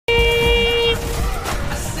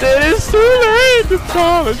to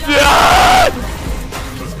apologize!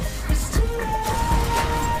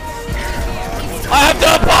 I have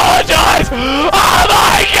to apologize! Oh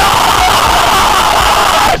my god!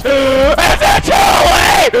 Is it too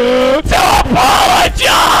late to apologize?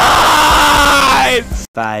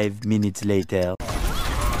 5 minutes later.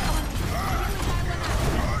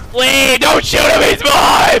 Lee, don't shoot him, he's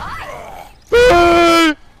mine!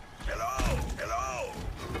 Hello?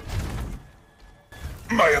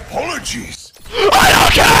 My apologies. I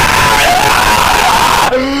don't care!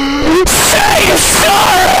 Say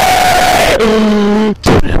sorry!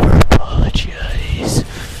 Don't ever apologize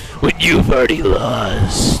when you've already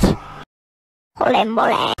lost.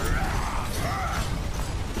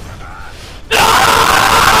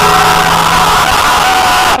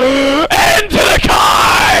 Into the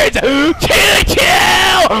cards!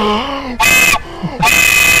 Kill!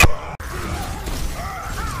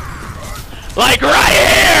 Like right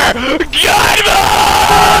here! Goodbye!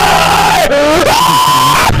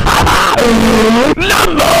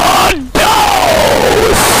 Number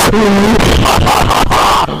dose!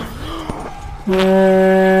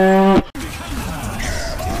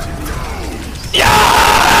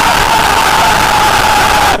 Yeah!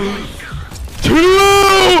 2!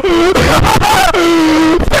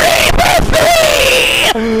 3 for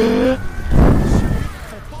 3!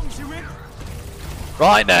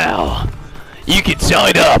 Right now, you can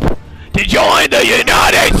sign up to join the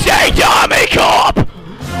United States Army Corps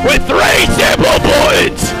with 3 simple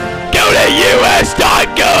buttons. Go to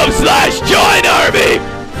us.gov/joinarmy.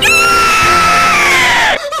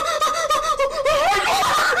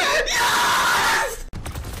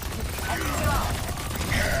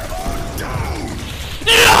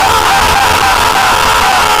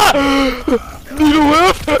 Need a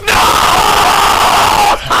whiff? No!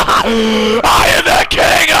 I am the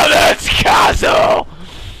king of this castle!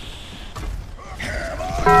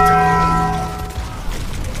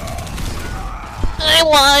 I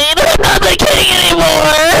lied. I'm not the king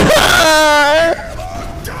anymore!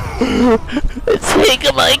 Take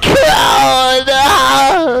my crown!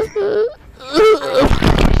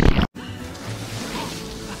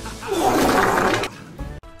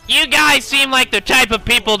 You guys seem like the type of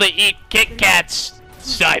people that eat Kit Kats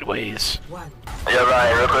sideways. Yeah,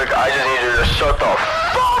 Ryan, real quick, I just need you to shut the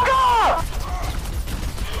fuck up!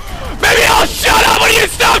 Maybe I'll shut up when you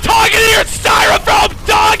stop talking to your styrofoam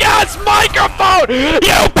dog-ass microphone!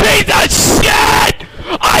 You piece of shit!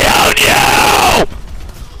 I own you!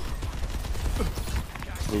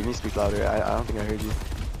 You need to speak louder. I don't think I heard you.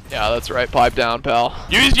 Yeah, that's right. Pipe down, pal.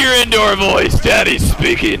 Use your indoor voice. Daddy's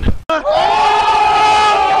speaking.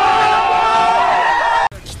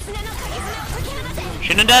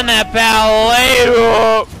 Shouldn't have done that, pal.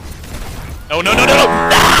 Later. No, no, no, no, no.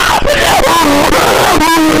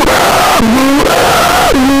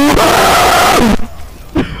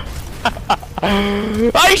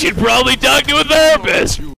 I should probably talk to a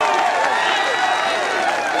therapist.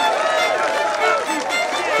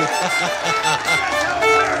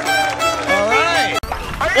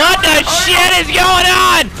 What the shit is going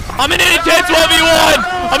on? I'm in an intense 1v1.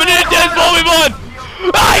 I'm in an intense 1v1.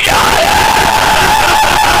 I got it!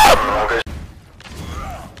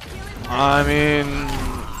 I mean,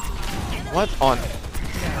 what on?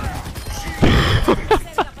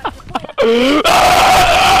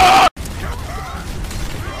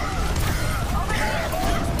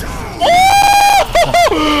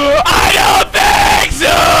 I don't think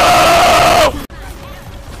so!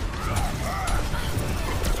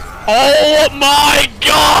 Oh my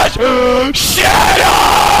gosh! Shut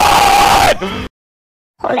up!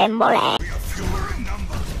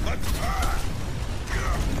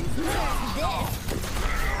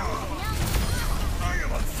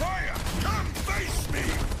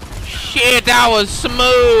 Shit, that was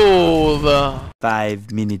smooth!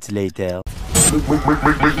 5 minutes later. Make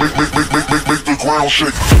the ground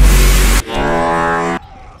shake.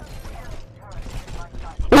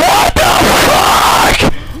 What the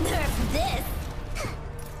fuck?!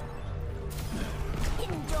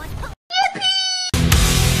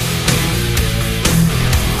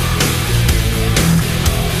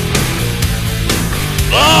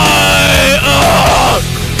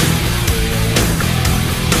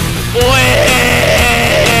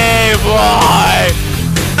 Wait, boy!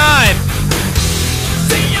 9!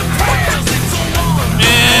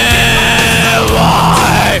 Yeah,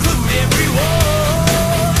 boy!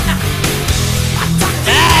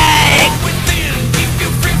 Hey!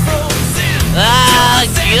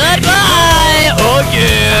 Goodbye!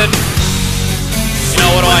 Again! You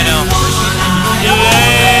know, what do I know?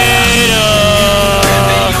 Later!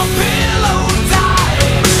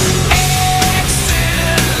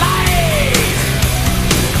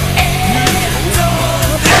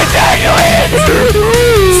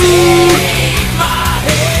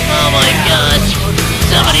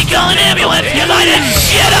 an ambulance because I didn't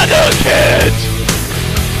shit on those kids!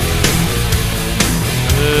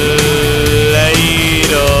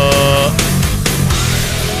 Later.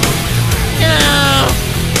 Yeah.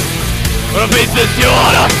 What a piece of you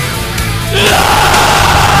wanna?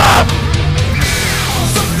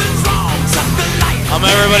 I'm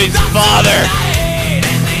everybody's father.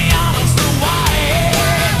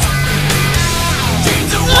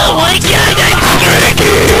 Oh my god, that's tricky!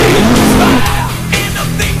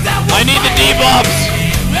 I need the debuffs!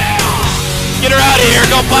 Get her out of here,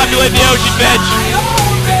 go populate the ocean, bitch!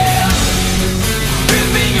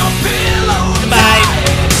 Goodbye!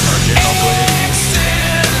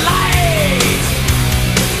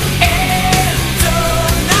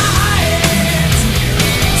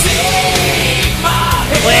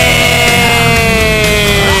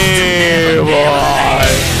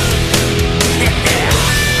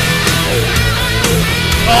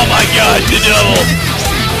 Oh my gosh, the devil!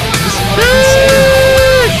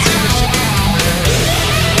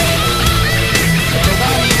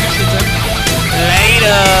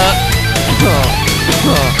 Later!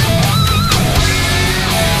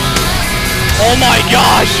 Oh my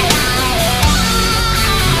gosh!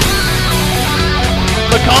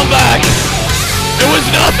 The comeback! It was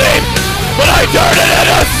nothing! But I turned it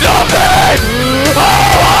into something! Oh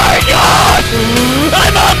my god!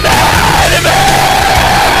 I'm a madman!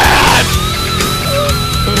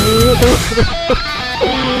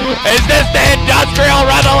 Is this the Industrial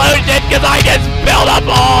Revolution? Cause I just built up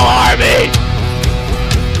a whole army!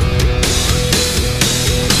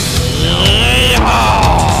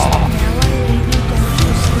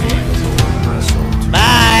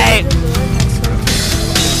 Bye!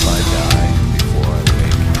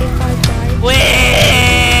 Wee!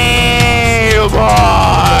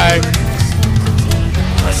 Bye!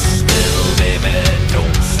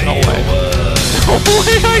 No way. No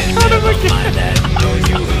way, I got him again!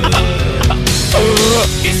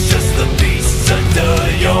 It's just the beast under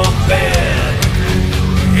your bed,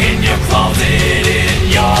 in your closet, in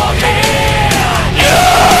your head.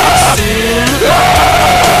 Yeah!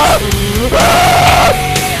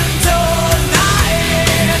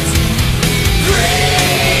 Tonight,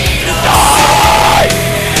 great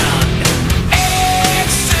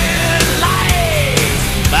exit light.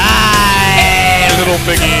 Bye, little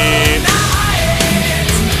piggy.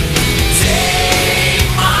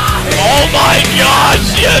 Oh my gosh,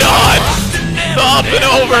 shit on! Up and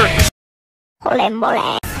over!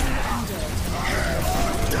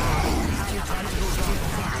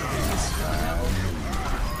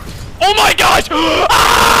 Oh my gosh! Ah!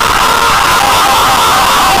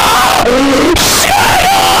 Shit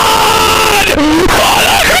on! For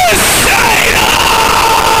the Crusaders!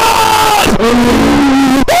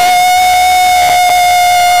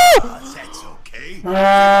 That's okay.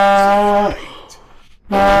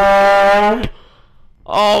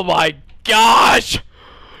 Oh my gosh!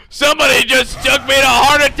 Somebody just took me to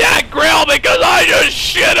Heart Attack Grill because I just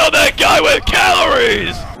shit on that guy with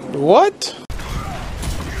calories! What?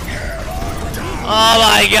 Oh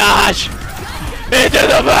my gosh! Into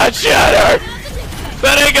the fat shatter!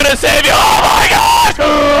 That ain't gonna save you! Oh my gosh!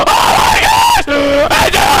 Oh my gosh!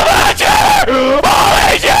 Into the fat shatter!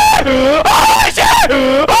 Holy shit! Holy shit!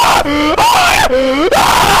 Oh my god!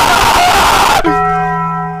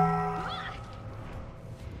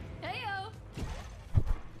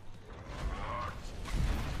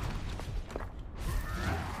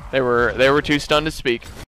 They were too stunned to speak.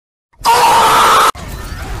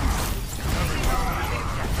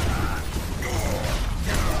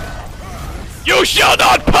 You shall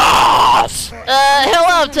not pass!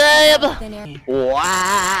 Hello, Tab!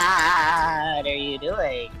 What are you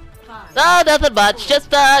doing? Oh, nothing much.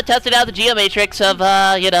 Just, testing out the geomatrix of,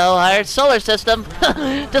 you know, our solar system.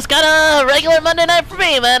 Just kinda regular Monday night for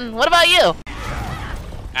me, man. What about you?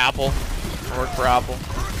 Apple. I work for Apple.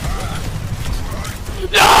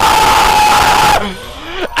 No!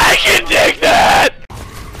 I can take that!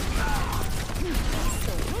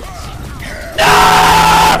 No!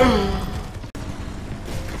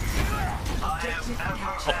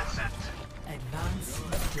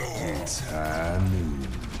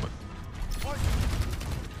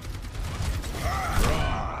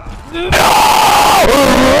 No!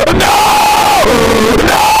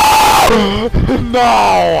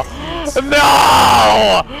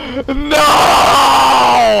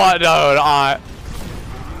 Dude,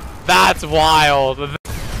 that's wild.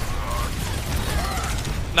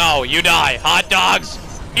 No, you die. Hot dogs?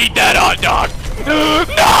 Eat that hot dog. No!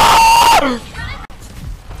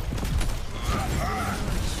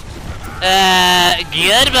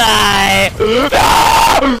 Goodbye.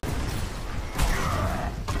 No!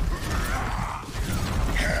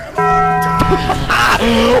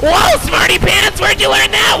 Whoa, Smarty Pants, where'd you learn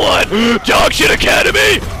that one? Junction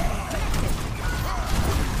Academy!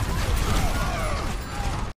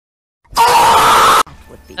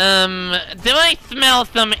 Do I smell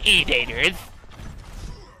some eat-haters?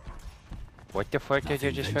 What the fuck did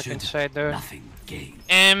you just fucking say there?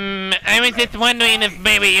 I was just wondering if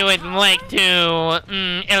maybe you would like to,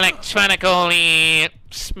 electronically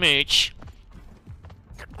smooch.